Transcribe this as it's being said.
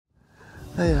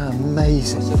They are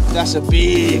amazing. That's a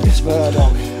big spur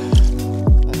dog.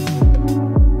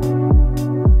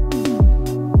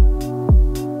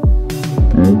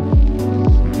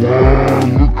 Wow,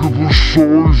 look at the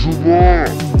size of that!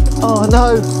 Oh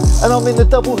no, and I'm in the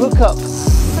double hookup.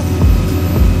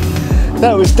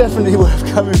 That was definitely worth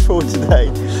coming for today.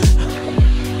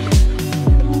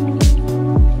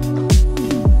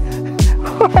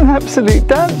 What an absolute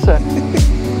dancer.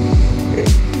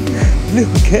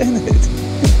 Look at it.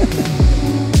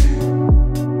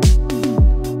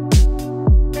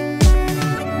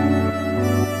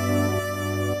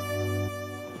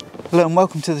 Hello and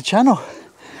welcome to the channel.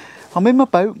 I'm in my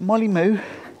boat, Molly Moo,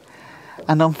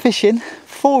 and I'm fishing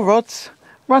 4 rods,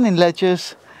 running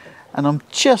ledgers, and I'm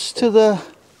just to the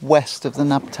west of the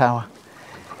Nab Tower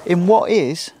in what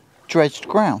is dredged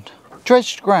ground.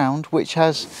 Dredged ground, which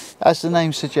has, as the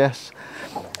name suggests,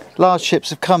 large ships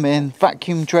have come in,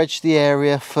 vacuum dredged the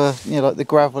area for, you know, like the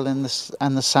gravel and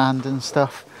the sand and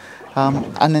stuff,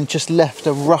 and then just left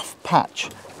a rough patch,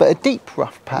 but a deep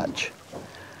rough patch.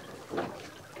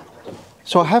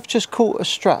 So I have just caught a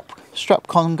strap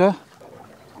conger,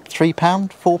 £3,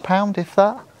 £4 if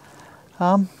that.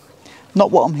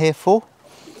 Not what I'm here for.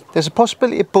 There's a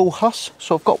possibility of Bull Huss,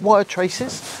 so I've got wire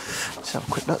traces. Let's have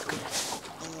a quick look.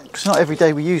 Because not every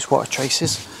day we use wire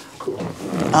traces.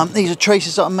 These are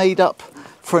traces that are made up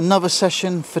for another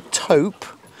session for taupe,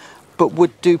 but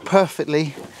would do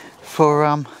perfectly for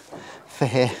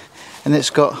here. And it's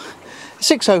got a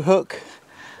 6/0 hook,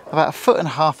 about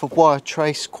 1.5 foot of wire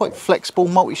trace, quite flexible,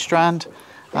 multi-strand,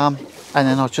 and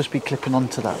then I'll just be clipping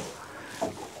onto that.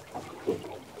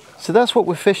 So that's what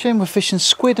we're fishing. We're fishing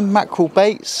squid and mackerel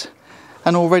baits,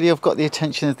 and already I've got the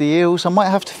attention of the eels. I might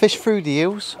have to fish through the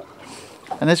eels,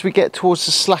 and as we get towards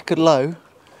the slacker low,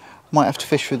 I might have to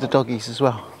fish through the doggies as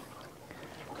well.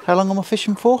 How long am I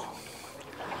fishing for?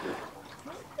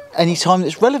 Any time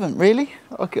that's relevant, really.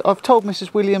 I've told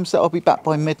Mrs. Williams that I'll be back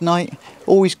by midnight.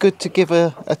 Always good to give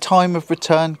a time of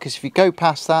return, because if you go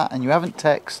past that and you haven't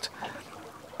texted,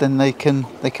 then they can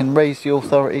raise the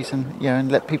authorities and, you know, and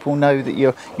let people know that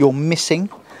you're missing.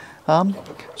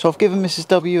 So I've given Mrs.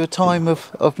 W a time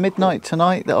of midnight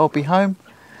tonight that I'll be home,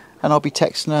 and I'll be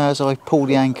texting her as I pull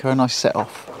the anchor and I set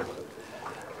off.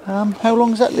 How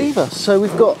long does that leave us? So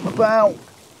we've got about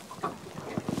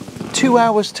 2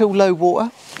 hours till low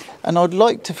water, and I'd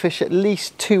like to fish at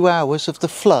least 2 hours of the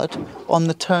flood on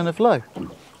the turn of low.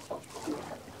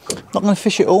 Not going to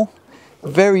fish it all.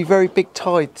 Very, very big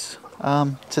tides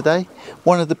today.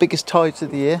 One of the biggest tides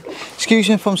of the year. Excuse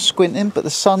me if I'm squinting, but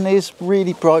the sun is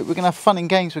really bright. We're going to have fun and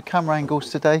games with camera angles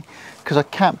today, because I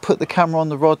can't put the camera on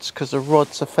the rods because the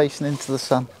rods are facing into the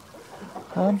sun.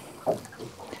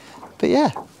 But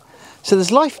yeah, so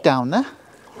there's life down there.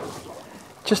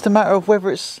 Just a matter of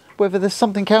whether there's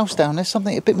something else down there,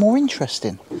 something a bit more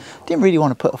interesting. Didn't really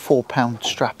want to put a £4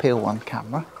 strap eel on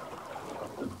camera.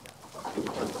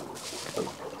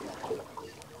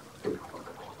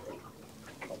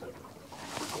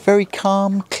 Very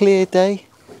calm, clear day.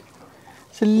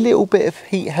 It's a little bit of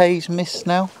heat haze mist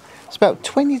now. It's about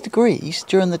 20 degrees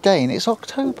during the day and it's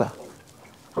October.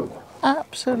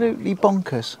 Absolutely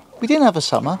bonkers. We didn't have a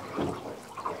summer.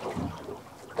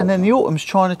 And then the autumn's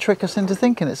trying to trick us into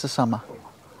thinking it's a summer.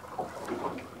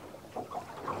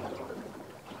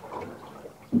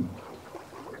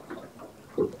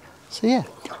 So yeah,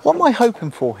 what am I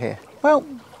hoping for here? Well,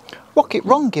 Rocket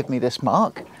Ron gave me this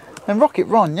mark, and Rocket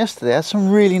Ron yesterday had some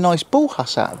really nice Bull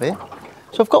Huss out of it.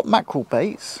 So I've got mackerel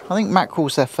baits. I think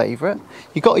mackerel's their favourite.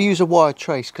 You've got to use a wire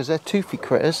trace because they're toothy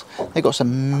critters. They've got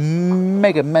some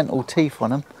mega mental teeth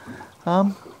on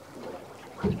them.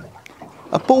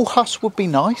 A Bull Huss would be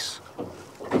nice.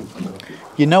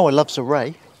 You know I loves a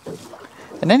ray.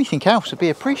 And anything else would be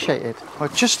appreciated. I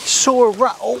just saw a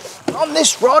rattle on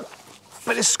this rod,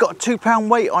 but it's got a £2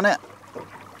 weight on it.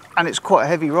 And it's quite a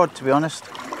heavy rod, to be honest.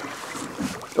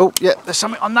 Oh, yeah, there's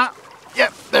something on that.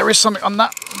 Yeah, there is something on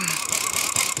that.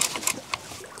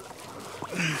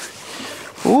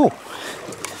 Ooh,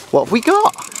 what have we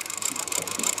got?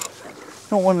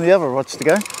 Not one of the other rods to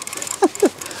go.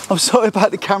 I'm sorry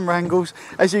about the camera angles.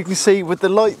 As you can see, with the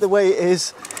light the way it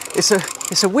is,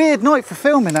 it's a weird night for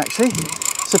filming, actually.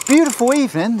 It's a beautiful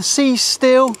evening. The sea's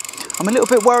still. I'm a little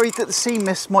bit worried that the sea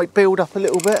mist might build up a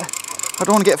little bit. I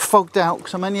don't want to get fogged out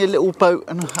because I'm only a little boat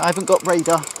and I haven't got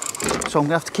radar, so I'm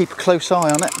gonna have to keep a close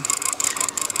eye on it.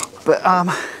 But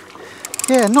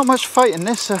yeah, not much fighting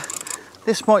this.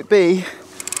 This might be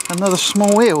another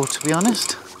small eel, to be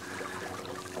honest.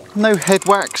 No head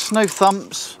whacks, no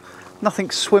thumps,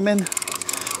 nothing swimming.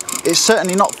 It's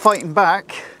certainly not fighting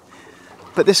back.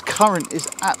 but this current is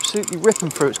absolutely ripping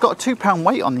through. It's got a 2 pound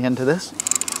weight on the end of this,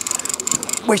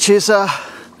 which is a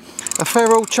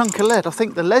fair old chunk of lead. I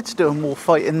think the lead's doing more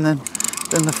fighting than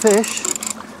the fish,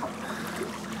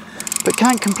 but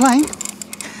can't complain.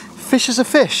 Fish is a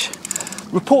fish.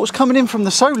 Reports coming in from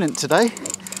the Solent today,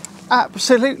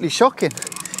 absolutely shocking.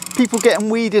 People getting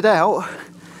weeded out,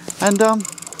 and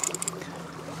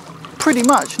pretty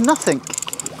much nothing.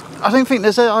 I don't think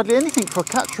there's hardly anything for a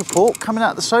catch report coming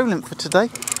out of the Solent for today.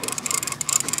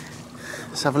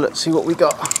 Let's have a look, see what we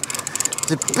got.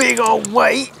 It's a big old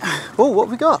weight. Oh, what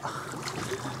have we got?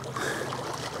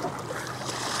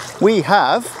 We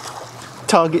have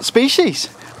target species.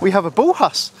 We have a Bull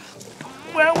Huss.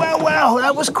 Well,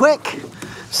 that was quick.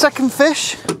 Second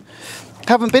fish.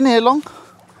 Haven't been here long.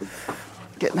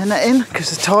 Getting the net in because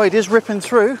the tide is ripping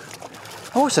through.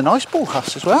 Oh, it's a nice Bull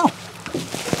Huss as well.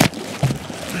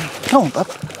 Come on, bub.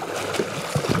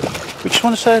 We just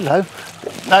want to say hello.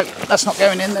 No, that's not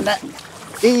going in the net.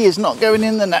 He is not going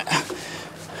in the net. As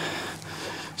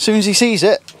soon as he sees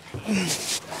it,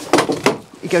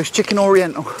 he goes chicken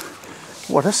oriental.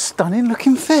 What a stunning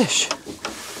looking fish.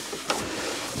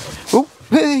 Oh,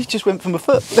 he just went for my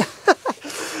foot.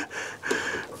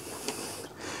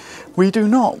 We do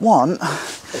not want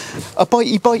a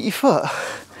bitey foot.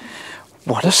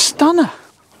 What a stunner.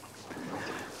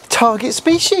 Target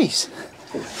species.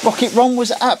 Rocket Ron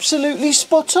was absolutely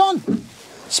spot on.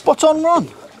 Spot on Ron.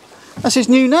 That's his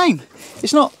new name.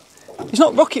 It's not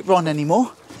Rocket Ron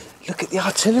anymore. Look at the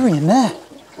artillery in there.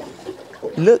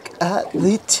 Look at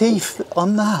the teeth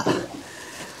on that.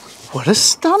 What a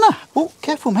stunner. Oh,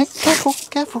 careful mate, careful.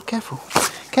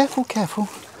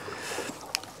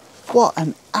 What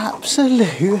an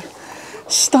absolute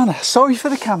stunner. Sorry for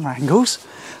the camera angles.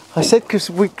 I said because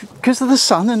of the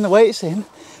sun and the way it's in.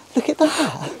 Look at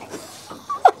that.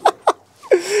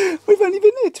 We've only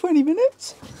been here 20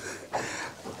 minutes.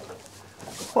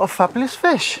 What a fabulous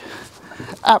fish.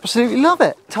 Absolutely love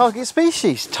it. Target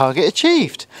species, target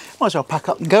achieved. Might as well pack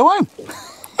up and go home.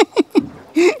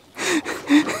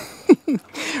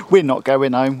 We're not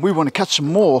going home. We want to catch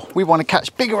some more. We want to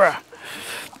catch biggerer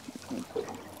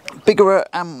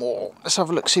and more. Let's have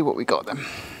a look, see what we got then.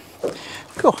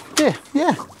 Cool,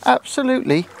 yeah,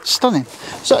 absolutely stunning.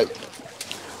 So,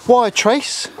 wire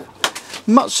trace,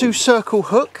 Matsu circle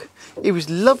hook. It was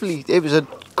lovely. It was a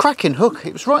cracking hook.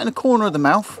 It was right in the corner of the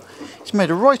mouth. It's made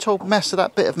a right old mess of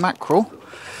that bit of mackerel.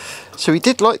 So he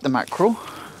did like the mackerel.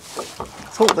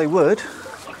 Thought they would.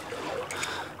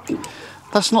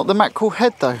 That's not the mackerel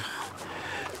head though.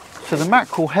 So the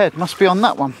mackerel head must be on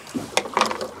that one.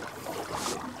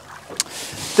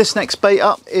 This next bait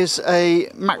up is a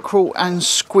mackerel and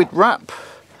squid wrap.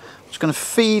 I'm just going to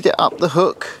feed it up the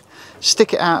hook,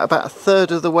 stick it out about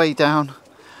 1/3 of the way down,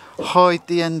 hide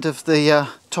the end of the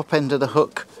top end of the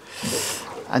hook,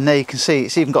 and there you can see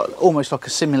it's even got almost like a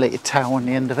simulated tail on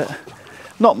the end of it.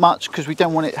 Not much because we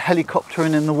don't want it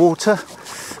helicoptering in the water.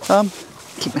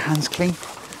 Keep my hands clean.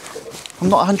 I'm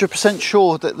not 100%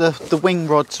 sure that the wing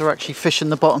rods are actually fishing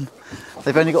the bottom.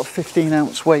 They've only got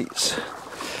 15-ounce weights.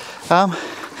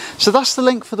 So that's the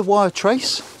length for the wire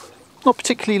trace. Not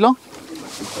particularly long.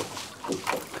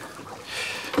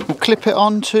 We'll clip it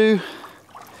onto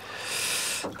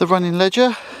the running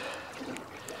ledger.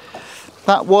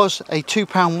 That was a 2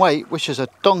 pound weight, which is a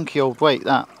donkey old weight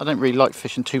that. I don't really like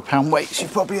fishing 2 pound weights.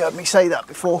 You've probably heard me say that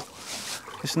before.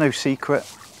 It's no secret.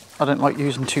 I don't like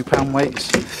using 2 pound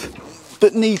weights.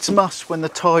 But needs must when the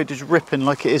tide is ripping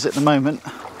like it is at the moment.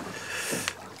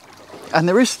 And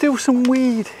there is still some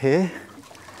weed here,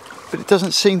 but it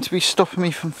doesn't seem to be stopping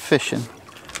me from fishing.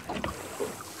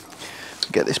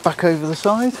 Get this back over the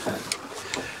side.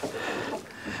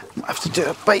 Might have to do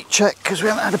a bait check because we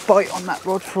haven't had a bite on that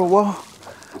rod for a while.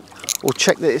 Or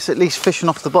check that it's at least fishing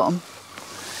off the bottom.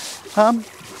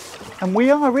 And we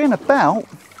are in about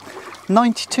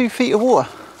 92 feet of water.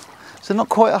 So not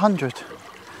quite 100,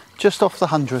 just off the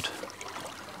 100.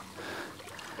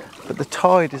 But the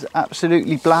tide is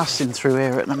absolutely blasting through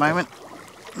here at the moment.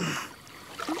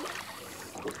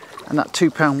 And that 2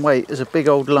 pound weight is a big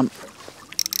old lump.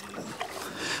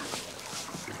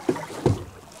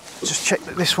 Just check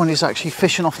that this one is actually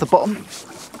fishing off the bottom.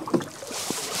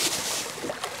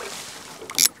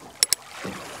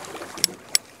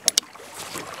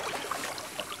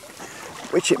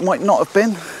 Which it might not have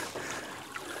been.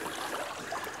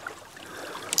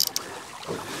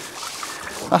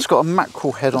 That's got a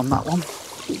mackerel head on that one.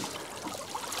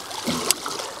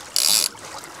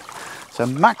 So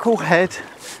mackerel head,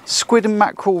 squid and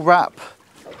mackerel wrap,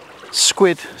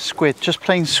 squid, just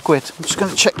plain squid. I'm just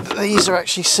going to check that these are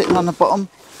actually sitting on the bottom.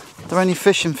 They're only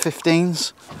fishing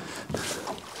 15s.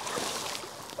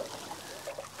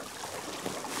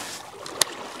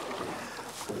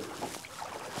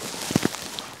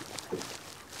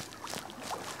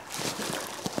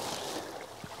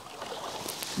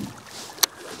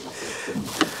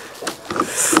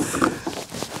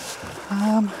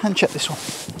 and check this one.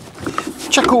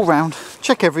 Check all round,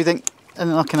 check everything, and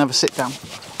then I can have a sit down.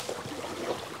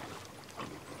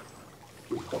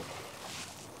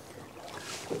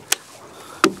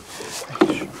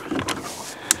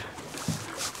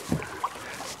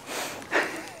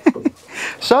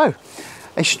 So,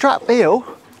 a strap eel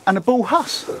and a Bull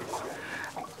Huss.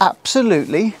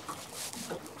 Absolutely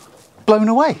blown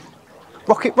away.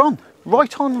 Rocket Ron,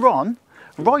 right on Ron,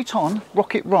 right on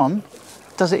Rocket Ron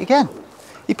does it again.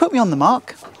 He put me on the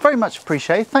mark, very much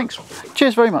appreciated. Thanks,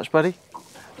 cheers very much, buddy.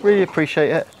 Really appreciate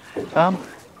it.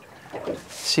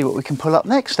 See what we can pull up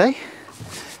next, eh?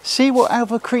 See what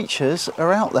other creatures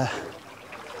are out there.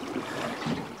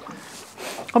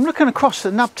 I'm looking across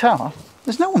the Nab Tower.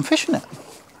 There's no one fishing it.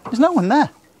 There's no one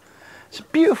there. It's a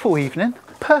beautiful evening,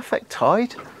 perfect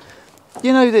tide.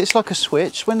 You know that it's like a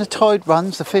switch. When the tide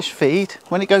runs, the fish feed.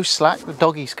 When it goes slack, the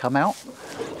doggies come out.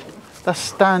 That's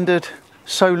standard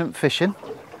Solent fishing.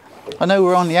 I know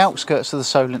we're on the outskirts of the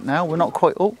Solent now. We're not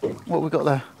quite... Oh, what have we got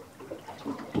there?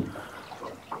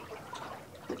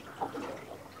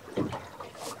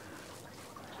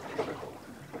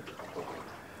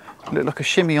 Look like a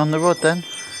shimmy on the rod then.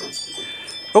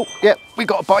 Oh, yeah, we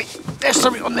got a bite. There's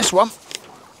something on this one.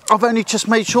 I've only just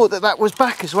made sure that that was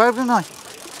back as well, didn't I?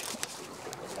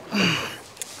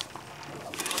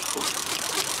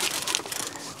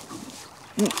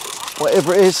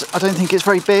 Whatever it is, I don't think it's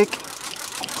very big.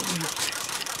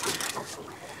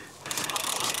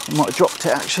 I might have dropped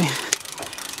it actually.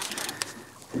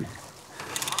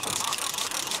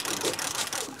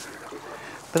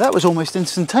 But that was almost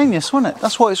instantaneous, wasn't it?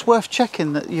 That's why it's worth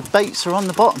checking that your baits are on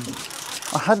the bottom.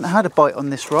 I hadn't had a bite on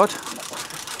this rod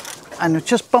and I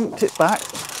just bumped it back,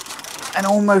 and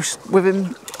almost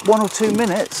within 1 or 2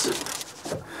 minutes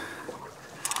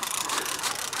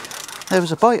there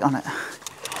was a bite on it.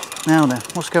 Now then,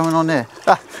 what's going on here?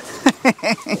 Ah.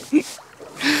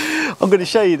 I'm going to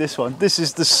show you this one. This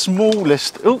is the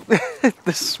smallest, oh,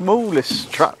 the smallest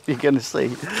strap you're going to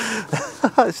see.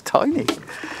 It's tiny.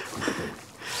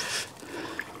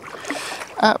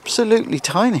 Absolutely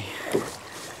tiny.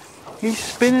 He's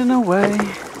spinning away.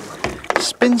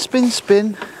 Spin, spin,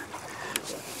 spin.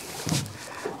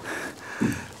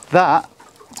 That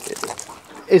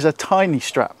is a tiny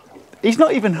strap. He's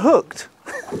not even hooked.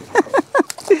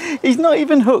 He's not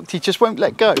even hooked, he just won't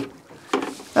let go.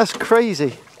 That's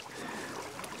crazy.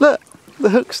 Look, the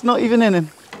hook's not even in him.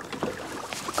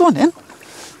 Go on in.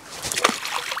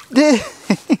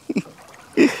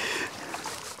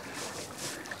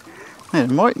 Yeah,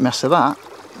 right mess of that.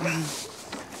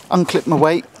 Unclip my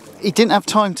weight. He didn't have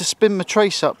time to spin my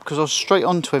trace up because I was straight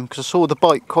onto him because I saw the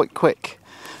bite quite quick.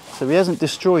 So he hasn't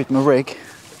destroyed my rig.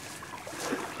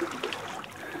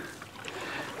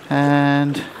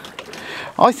 And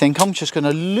I think I'm just going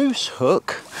to loose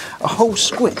hook a whole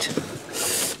squid.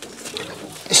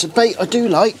 It's a bait I do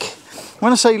like.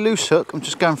 When I say loose hook, I'm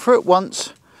just going through it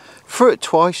once, through it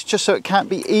twice, just so it can't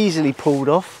be easily pulled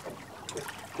off.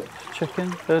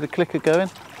 Checking, heard the clicker going.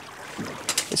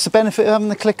 It's the benefit of having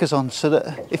the clickers on, so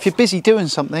that if you're busy doing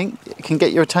something, it can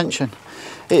get your attention.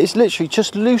 It is literally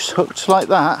just loose hooked like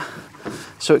that,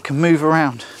 so it can move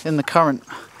around in the current,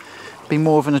 be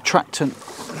more of an attractant.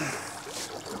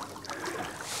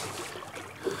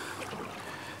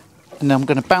 And then I'm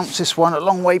going to bounce this one a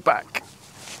long way back.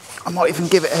 I might even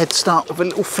give it a head start with a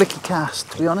little flicky cast,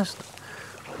 to be honest.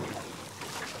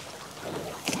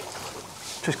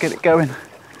 Just get it going.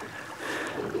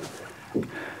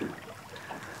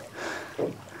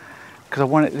 Because I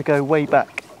want it to go way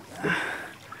back.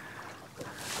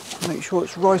 Make sure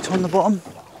it's right on the bottom.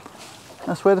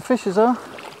 That's where the fishes are.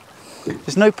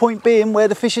 There's no point being where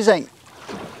the fishes ain't.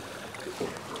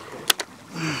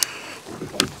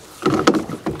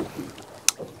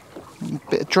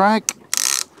 Bit of drag.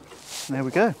 There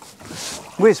we go.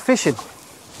 Where's fishing?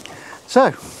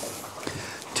 So,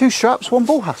 2 straps, 1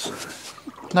 Bull Huss.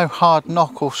 No hard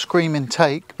knock or screaming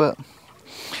take, but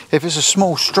if it's a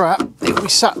small strap, if we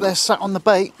sat there, sat on the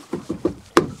bait,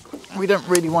 we don't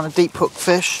really want a deep hook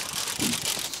fish.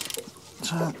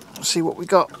 So, let's see what we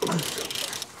got.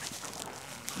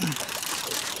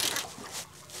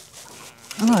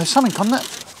 Oh, there's something on that.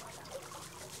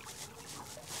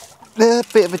 There,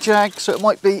 bit of a jag, so it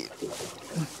might be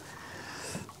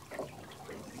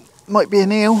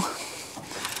an eel.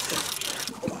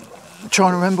 I'm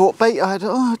trying to remember what bait I had.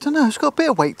 Oh, I don't know, it's got a bit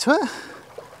of weight to it.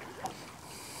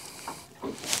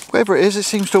 Whatever it is, it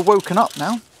seems to have woken up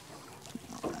now.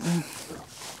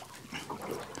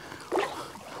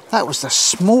 That was the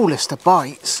smallest of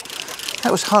bites.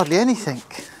 That was hardly anything.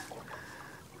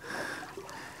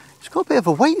 It's got a bit of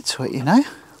a weight to it, you know.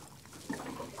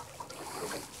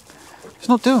 It's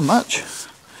not doing much.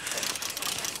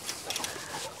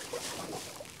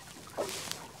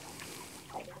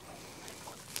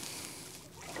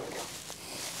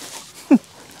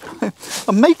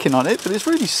 I'm making on it, but it's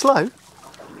really slow.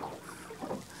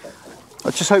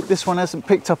 I just hope this one hasn't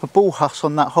picked up a Bull Huss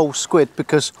on that whole squid,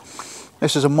 because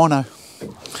this is a mono.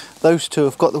 Those two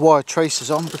have got the wire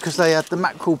tracers on because they had the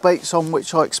mackerel baits on,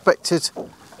 which I expected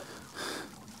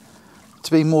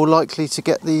to be more likely to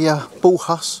get the Bull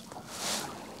Huss.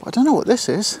 I don't know what this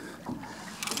is.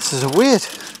 This is a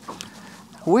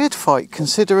weird fight,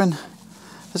 considering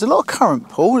there's a lot of current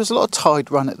pull, there's a lot of tide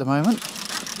run at the moment.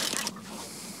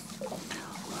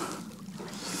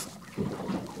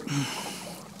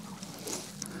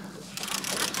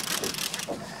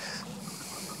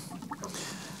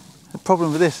 The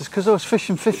problem with this is because I was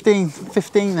fishing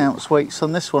 15 ounce weights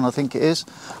on this one, I think it is.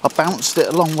 I bounced it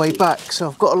a long way back, so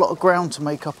I've got a lot of ground to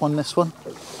make up on this one.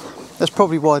 That's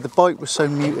probably why the bite was so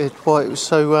muted, why it was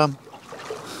so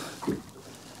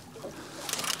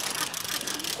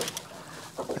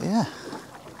but yeah,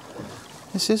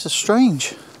 this is a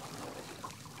strange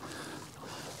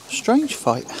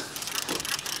fight.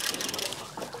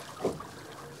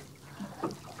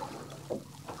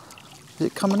 Is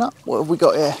it coming up? What have we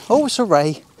got here? Oh, it's a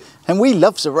ray. And we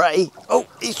loves a ray. Oh,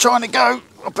 he's trying to go.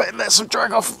 I better let some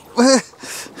drag off.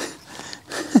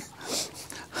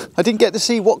 I didn't get to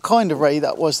see what kind of ray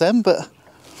that was then, but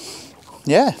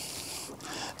yeah.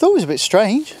 Thought it was a bit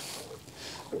strange.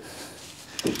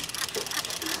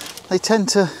 They tend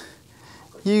to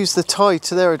use the tide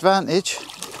to their advantage.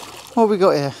 What have we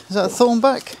got here? Is that a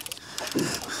thornback?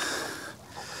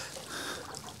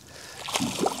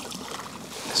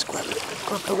 Let's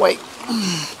grab the weight.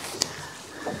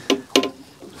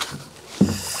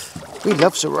 We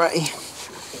loves a ray,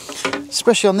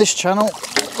 especially on this channel.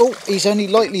 Oh, he's only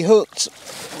lightly hooked,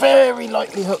 very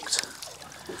lightly hooked.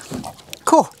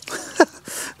 Cool.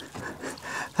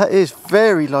 That is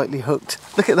very lightly hooked.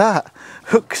 Look at that,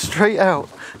 hook straight out.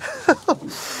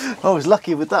 I was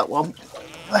lucky with that one.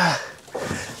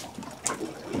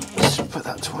 Let's put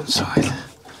that to one side.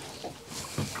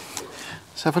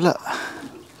 Let's have a look.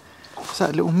 Is that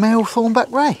a little male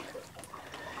thornback ray?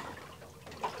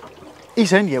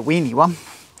 He's only a weenie one.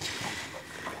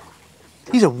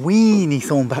 He's a weenie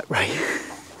thornback ray.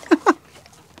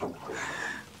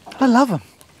 I love them.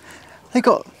 They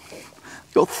got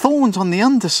thorns on the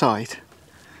underside.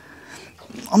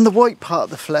 On the white part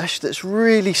of the flesh that's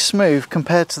really smooth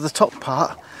compared to the top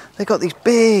part, they got these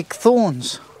big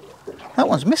thorns. That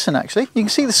one's missing actually. You can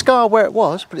see the scar where it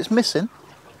was, but it's missing.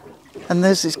 And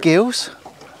there's its gills.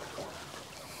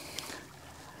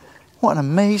 What an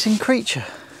amazing creature.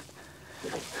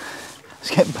 Let's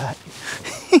get him back.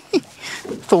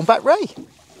 Thornback ray.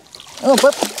 Oh,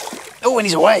 but oh, and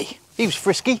he's away. He was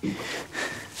frisky.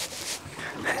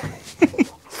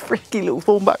 Frisky little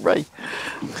thornback ray.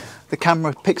 The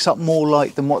camera picks up more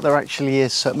light than what there actually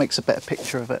is, so it makes a better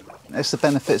picture of it. It's the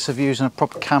benefits of using a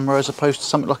proper camera as opposed to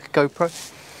something like a GoPro.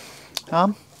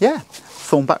 Yeah,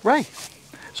 thornback ray.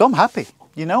 So I'm happy.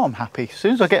 You know I'm happy. As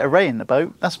soon as I get a ray in the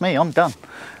boat, that's me, I'm done.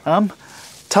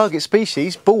 Target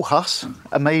species, Bull Huss,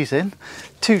 amazing.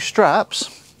 2 straps,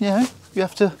 you know, you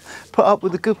have to put up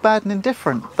with the good, bad and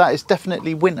indifferent. That is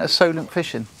definitely winter Solent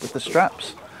fishing with the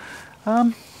straps.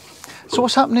 So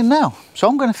what's happening now? So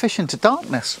I'm going to fish into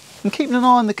darkness. I'm keeping an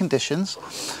eye on the conditions.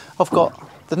 I've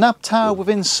got the nab tower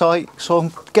within sight, so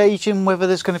I'm gauging whether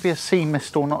there's going to be a sea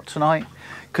mist or not tonight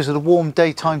because of the warm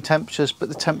daytime temperatures, but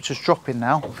the temperature's dropping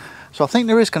now. So I think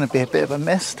there is going to be a bit of a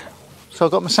mist. So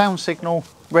I've got my sound signal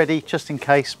ready just in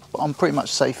case, but I'm pretty much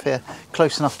safe here,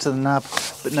 close enough to the nab,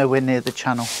 but nowhere near the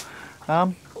channel.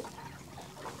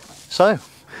 So,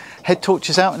 head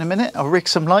torches out in a minute. I'll rig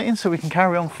some lighting so we can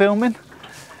carry on filming.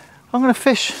 I'm going to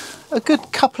fish a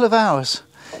good couple of hours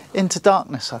into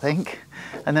darkness, I think,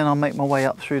 and then I'll make my way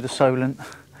up through the Solent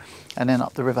and then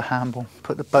up the River Hamble,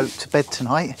 put the boat to bed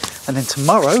tonight, and then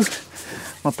tomorrow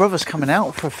my brother's coming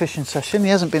out for a fishing session. He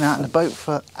hasn't been out in the boat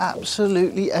for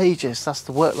absolutely ages. That's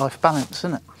the work-life balance,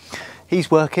 isn't it?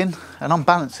 He's working and I'm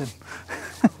balancing.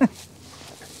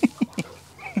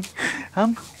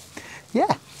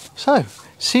 Yeah, so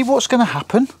see what's going to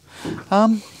happen.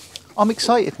 I'm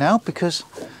excited now because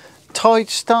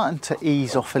tide's starting to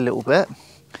ease off a little bit,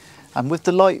 and with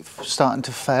the light starting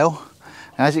to fail,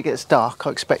 and as it gets dark,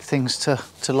 I expect things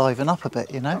to liven up a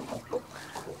bit, you know.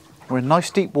 We're in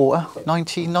nice deep water,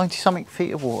 90 something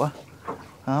feet of water.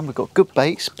 We've got good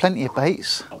baits, plenty of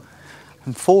baits,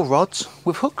 and 4 rods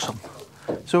with hooks on.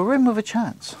 So we're in with a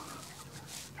chance.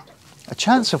 A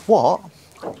chance of what?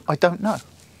 I don't know.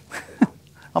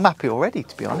 I'm happy already,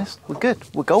 to be honest. We're good,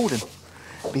 we're golden.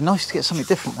 It'd be nice to get something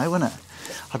different though, wouldn't it?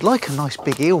 I'd like a nice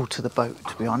big eel to the boat,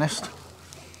 to be honest.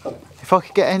 If I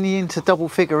could get any into double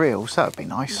figure eels, that would be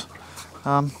nice.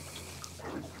 Hard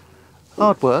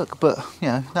work, but you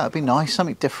know, that would be nice,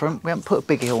 something different. We haven't put a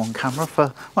big eel on camera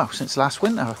for, well, since last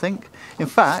winter, I think. In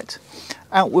fact,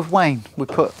 out with Wayne, we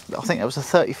put, I think that was a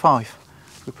 35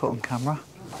 we put on camera.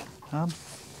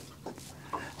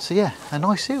 So yeah, a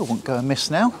nice eel won't go amiss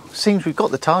now. Seems we've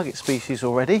got the target species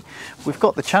already. We've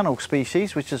got the channel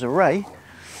species, which is a ray.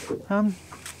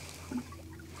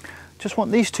 Just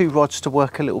want these two rods to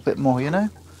work a little bit more, you know.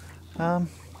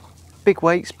 Big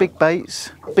weights, big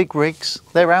baits, big rigs,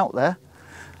 they're out there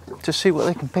to see what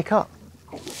they can pick up.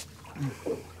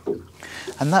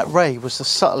 And that ray was the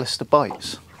subtlest of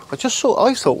bites. I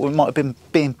thought we might have been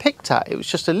being picked at. It was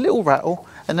just a little rattle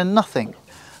and then nothing.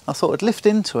 I thought I'd lift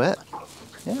into it.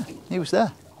 Yeah, he was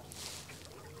there.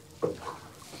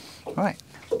 Right,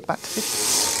 back to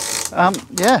fish.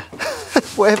 Yeah,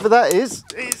 whatever that is,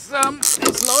 it's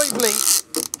lively.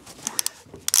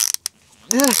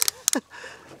 Yeah,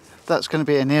 that's going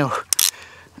to be an eel.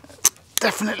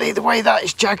 Definitely the way that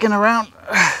is jagging around.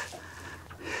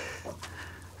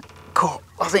 Cool.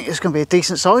 I think it's going to be a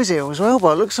decent size eel as well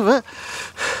by the looks of it.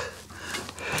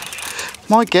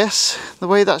 My guess, the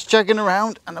way that's jagging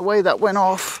around and the way that went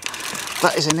off,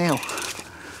 that is an eel.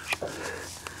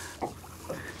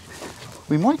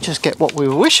 We might just get what we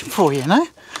were wishing for, you know.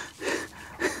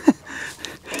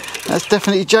 That's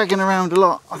definitely jagging around a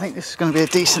lot. I think this is going to be a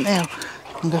decent eel.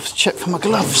 I'm going to have to check for my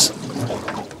gloves.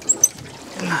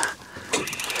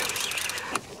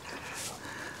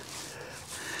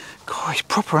 God, he's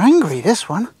proper angry, this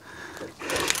one.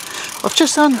 I've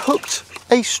just unhooked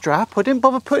a strap. I didn't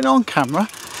bother putting it on camera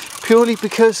purely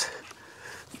because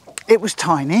it was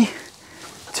tiny.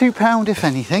 £2 if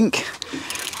anything,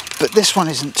 but this one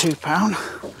isn't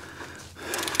 £2.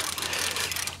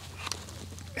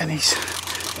 And he's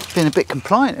being a bit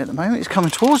compliant at the moment. He's coming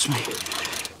towards me.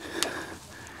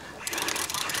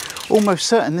 Almost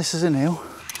certain this is an eel.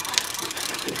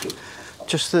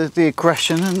 Just the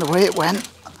aggression and the way it went.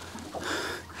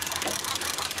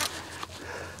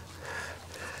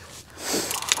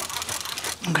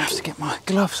 I'm gonna have to get my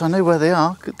gloves. I know where they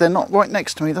are. They're not right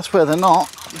next to me. That's where they're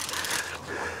not.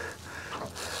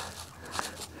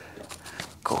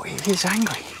 God, he is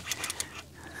angry.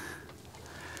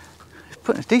 He's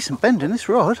putting a decent bend in this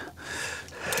rod.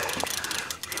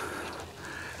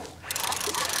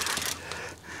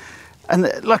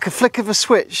 And like a flick of a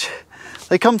switch,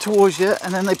 they come towards you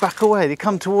and then they back away. They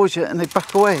come towards you and they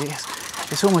back away.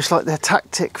 It's almost like their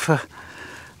tactic for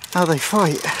how they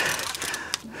fight.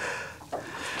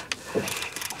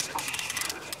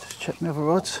 Just check my other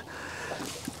rods.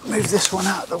 Move this one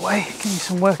out of the way, give me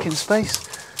some working space.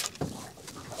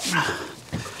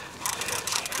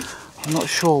 I'm not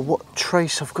sure what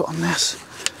trace I've got on this.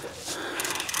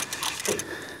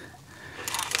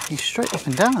 He's straight up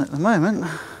and down at the moment.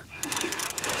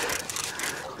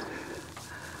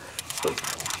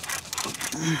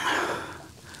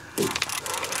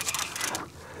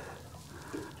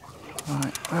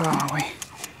 Right, where are we?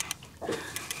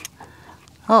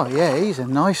 Oh yeah, he's a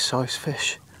nice size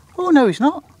fish. Oh no, he's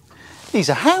not. He's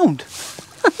a hound.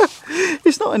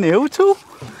 It's not an eel at all.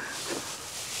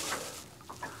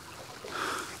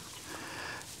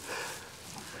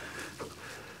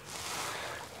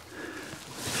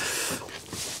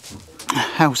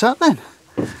 How's that then?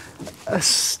 A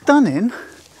stunning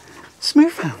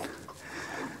smoothhound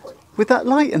with that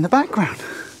light in the background.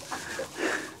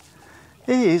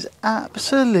 He is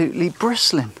absolutely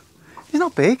bristling. He's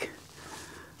not big.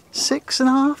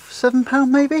 6.5, £7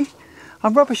 maybe.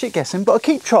 I'm rubbish at guessing, but I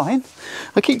keep trying.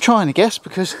 I keep trying to guess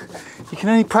because you can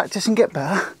only practice and get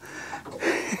better.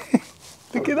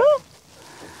 Look at that.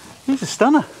 He's a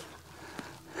stunner.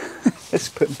 Let's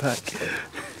put him back.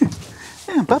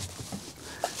 Yeah, bub.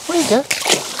 Where you go?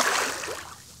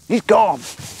 He's gone.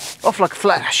 Off like a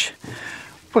flash.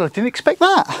 Well, I didn't expect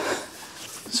that.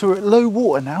 So we're at low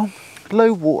water now.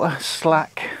 Low water,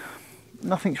 slack.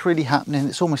 Nothing's really happening.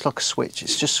 It's almost like a switch.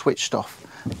 It's just switched off.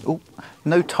 Oh,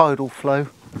 no tidal flow.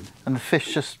 And the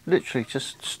fish just literally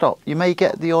just stop. You may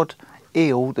get the odd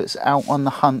eel that's out on the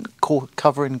hunt,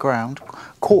 covering ground.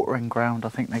 Quartering ground, I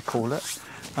think they call it.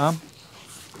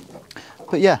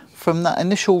 But yeah, from that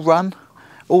initial run,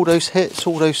 all those hits,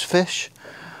 all those fish,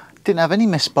 didn't have any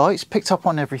missed bites, picked up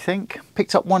on everything,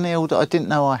 picked up one eel that I didn't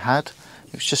know I had.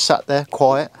 It was just sat there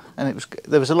quiet, and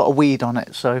there was a lot of weed on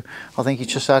it, so I think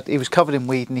he was covered in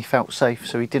weed and he felt safe,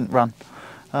 so he didn't run.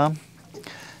 But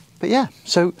yeah,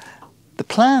 so the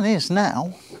plan is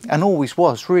now, and always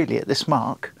was really at this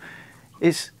mark,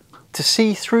 is to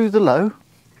see through the low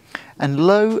and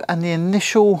low and the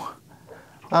initial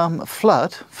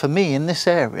flood for me in this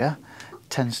area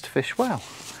tends to fish well.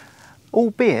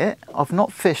 Albeit I've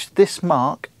not fished this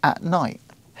mark at night,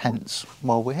 hence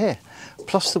while we're here.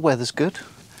 Plus the weather's good,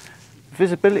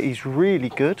 visibility's really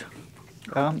good.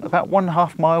 About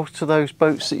 1.5 miles to those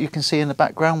boats that you can see in the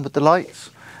background with the lights.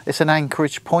 It's an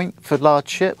anchorage point for large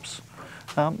ships.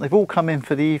 They've all come in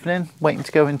for the evening, waiting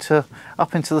to go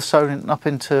up into the Solent and up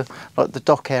into like the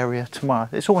dock area tomorrow.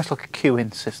 It's almost like a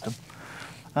queue-in system.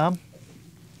 Love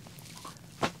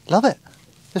it.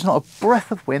 There's not a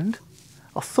breath of wind.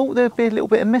 I thought there'd be a little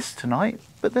bit of mist tonight,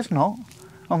 but there's not.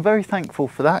 I'm very thankful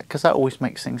for that, because that always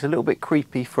makes things a little bit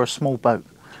creepy for a small boat.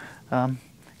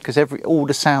 Because all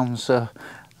the sounds are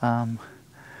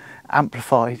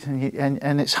amplified,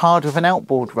 and it's hard with an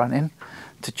outboard running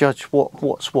to judge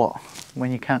what's what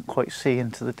when you can't quite see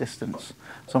into the distance.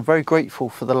 So I'm very grateful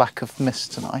for the lack of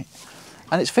mist tonight,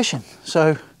 and it's fishing.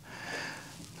 So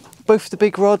both the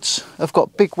big rods have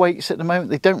got big weights at the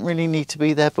moment. They don't really need to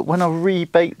be there, but when I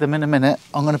rebait them in a minute,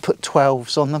 I'm going to put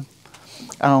 12s on them,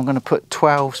 and I'm going to put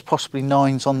 12s, possibly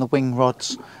 9s on the wing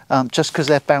rods, just because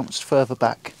they're bounced further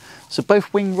back. So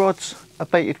both wing rods are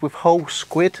baited with whole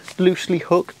squid, loosely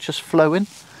hooked, just flowing,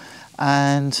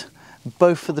 and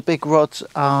both of the big rods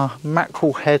are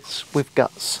mackerel heads with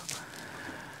guts.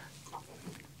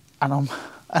 And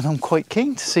I'm quite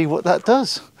keen to see what that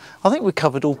does. I think we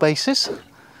covered all bases.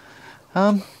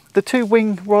 The two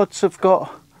wing rods have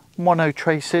got mono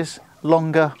traces,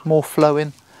 longer, more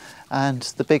flowing, and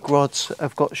the big rods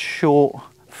have got short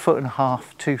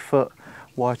 1.5 to 2 foot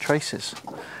wire traces.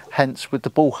 Hence with the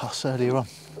Bull Huss earlier on.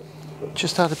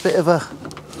 Just had a bit of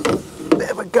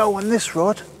a go on this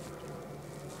rod.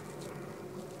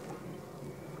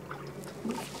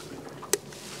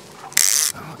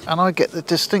 And I get the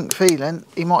distinct feeling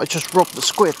he might have just robbed the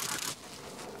squid.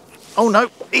 Oh no,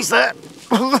 he's there.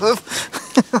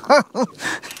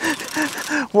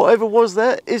 Whatever was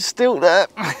there is still there.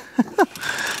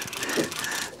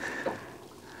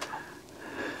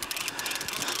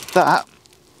 That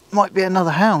might be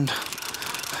another hound.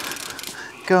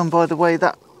 Going by the way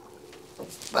that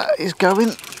is going,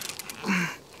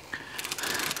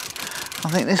 I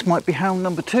think this might be hound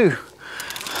number 2.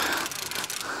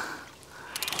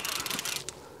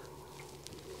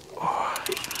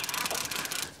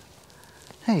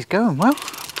 He's going well,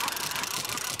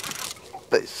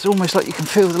 but it's almost like you can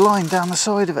feel the line down the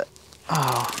side of it.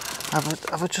 Oh,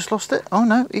 have I just lost it? Oh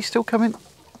no, he's still coming.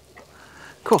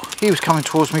 Cool, he was coming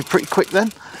towards me pretty quick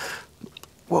then.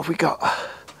 What have we got?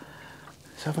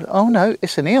 Let's have a look. Oh no,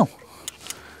 it's an eel.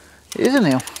 It is an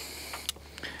eel.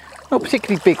 Not a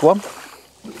particularly big one.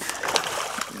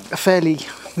 A fairly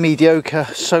mediocre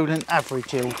Solent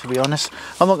average eel, to be honest.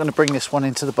 I'm not going to bring this one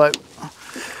into the boat.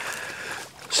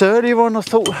 So earlier on I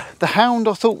thought the hound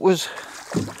was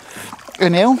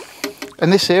an eel,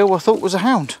 and this eel I thought was a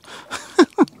hound.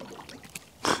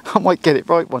 I might get it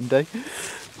right one day.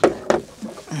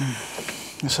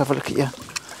 Let's have a look at you.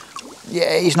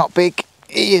 Yeah, he's not big.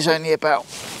 He is only about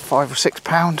 5 or 6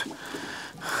 pound.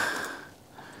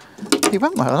 He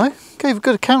went well though. Gave a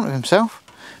good account of himself.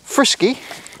 Frisky.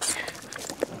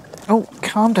 Oh,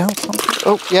 calm down.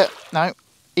 Oh yeah, no.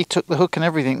 He took the hook and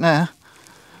everything there.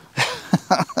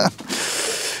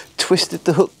 Twisted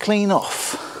the hook clean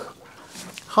off.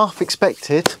 Half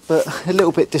expected, but a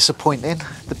little bit disappointing.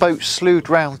 The boat slewed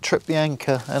round, tripped the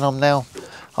anchor, and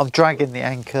I'm dragging the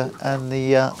anchor, and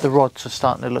the rods are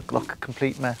starting to look like a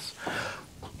complete mess.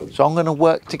 So I'm going to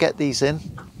work to get these in.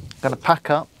 I'm going to pack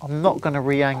up. I'm not going to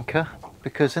re-anchor,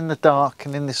 because in the dark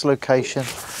and in this location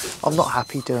I'm not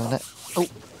happy doing it. Oh,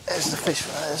 there's the fish,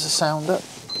 there's the sounder.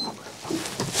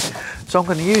 So I'm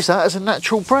going to use that as a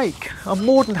natural break. I'm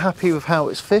more than happy with how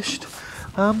it's fished.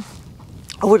 I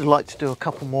would have liked to do a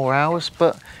couple more hours,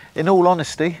 but in all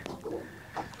honesty,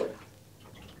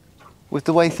 with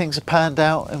the way things are panned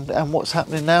out and what's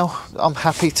happening now, I'm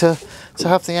happy to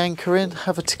have the anchor in,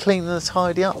 have it to clean and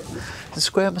tidy up, and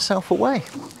square myself away.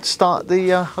 Start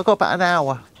the, I've got about an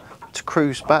hour to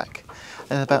cruise back,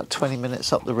 and about 20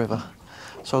 minutes up the river.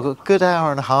 So I've got a good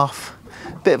hour and a half,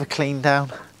 bit of a clean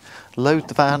down, load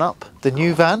the van up, the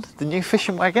new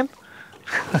fishing wagon.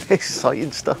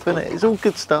 Exciting stuff, isn't it? It's all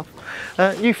good stuff.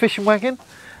 New fishing wagon,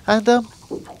 and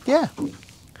yeah.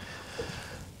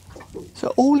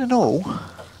 So all in all,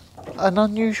 an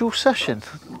unusual session.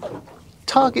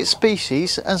 Target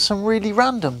species and some really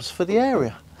randoms for the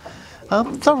area.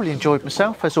 Thoroughly enjoyed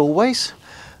myself as always.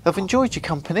 I've enjoyed your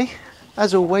company.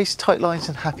 As always, tight lines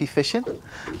and happy fishing.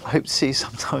 I hope to see you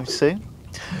sometime soon.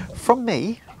 From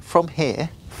me, from here,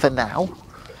 for now,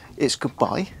 it's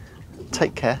goodbye.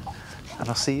 Take care, and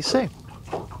I'll see you soon.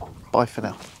 Bye for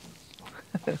now.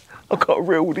 I've got to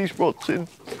reel these rods in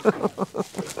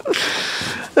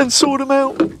and sort them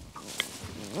out.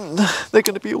 They're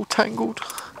going to be all tangled.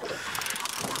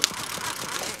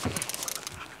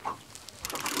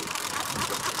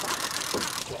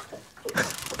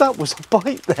 That was a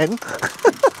bite then.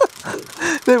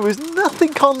 There was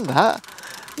nothing on that,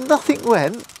 nothing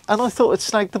went, and I thought I'd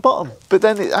snagged the bottom, but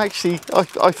then it actually,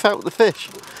 I felt the fish.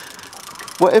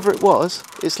 Whatever it was,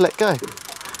 it's let go,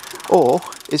 or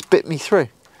it's bit me through.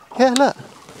 Yeah, look,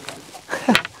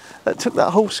 that took that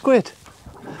whole squid.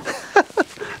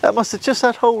 That must have just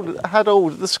had hold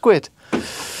of the squid. I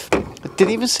didn't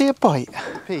even see a bite.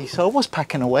 So I was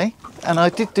packing away, and I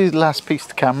did do the last piece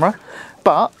to camera,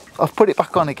 but I've put it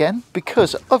back on again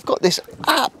because I've got this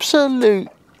absolute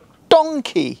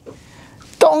donkey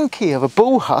of a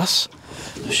Bull Huss.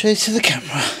 I'll show you to the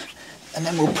camera, and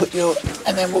then we'll get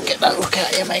that hook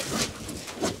out here, mate.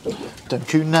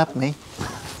 Don't you nab me.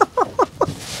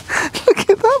 Look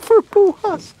at that for a Bull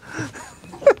Huss.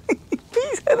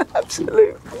 He's an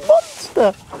absolute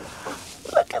monster.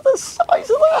 Look at the size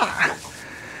of that.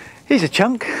 He's a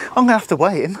chunk. I'm gonna have to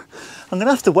weigh him. I'm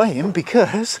gonna have to weigh him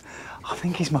because I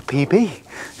think he's my PB.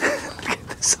 Look at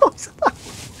the size of that.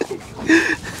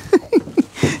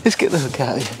 Let's get the hook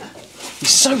out of here. He's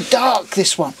so dark,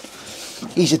 this one.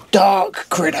 He's a dark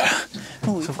critter.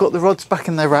 So I've got the rods back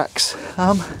in their racks.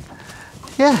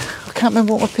 Yeah, I can't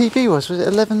remember what my PB was. Was it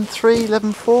 11.3,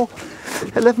 11.4,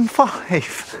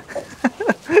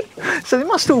 11.5? So they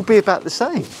must all be about the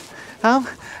same.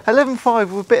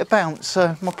 11.5 with a bit of bounce.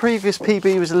 So my previous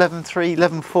PB was 11.3,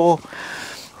 11.4.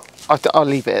 I'll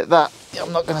leave it at that.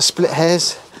 I'm not going to split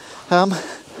hairs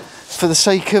for the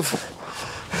sake of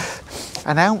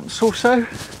an ounce or so.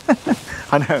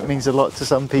 I know it means a lot to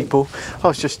some people. I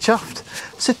was just chuffed.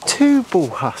 It's a 2 Bull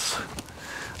Huss.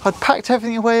 I'd packed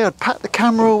everything away, I'd packed the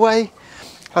camera away,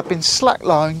 I'd been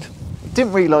slack-lined,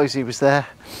 didn't realise he was there,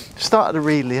 started a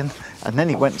reel in, and then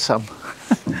he went some.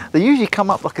 They usually come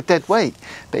up like a dead weight,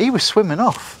 but he was swimming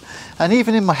off. And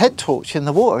even in my head torch in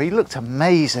the water, he looked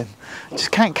amazing. Just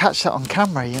can't catch that on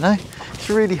camera, you know? It's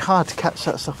really hard to catch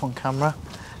that stuff on camera.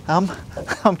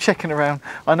 I'm checking around.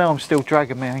 I know I'm still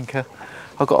dragging my anchor.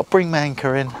 I've got to bring my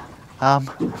anchor in.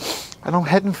 And I'm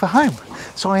heading for home.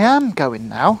 So I am going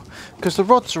now, because the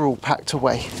rods are all packed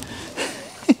away.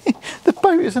 The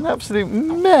boat is an absolute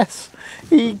mess.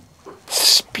 He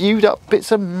spewed up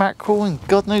bits of mackerel and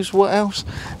God knows what else.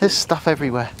 There's stuff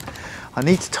everywhere. I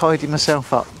need to tidy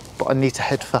myself up, but I need to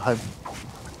head for home.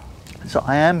 So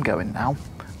I am going now.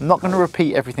 I'm not going to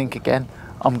repeat everything again.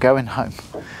 I'm going home.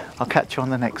 I'll catch you on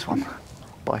the next one.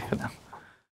 Bye for now.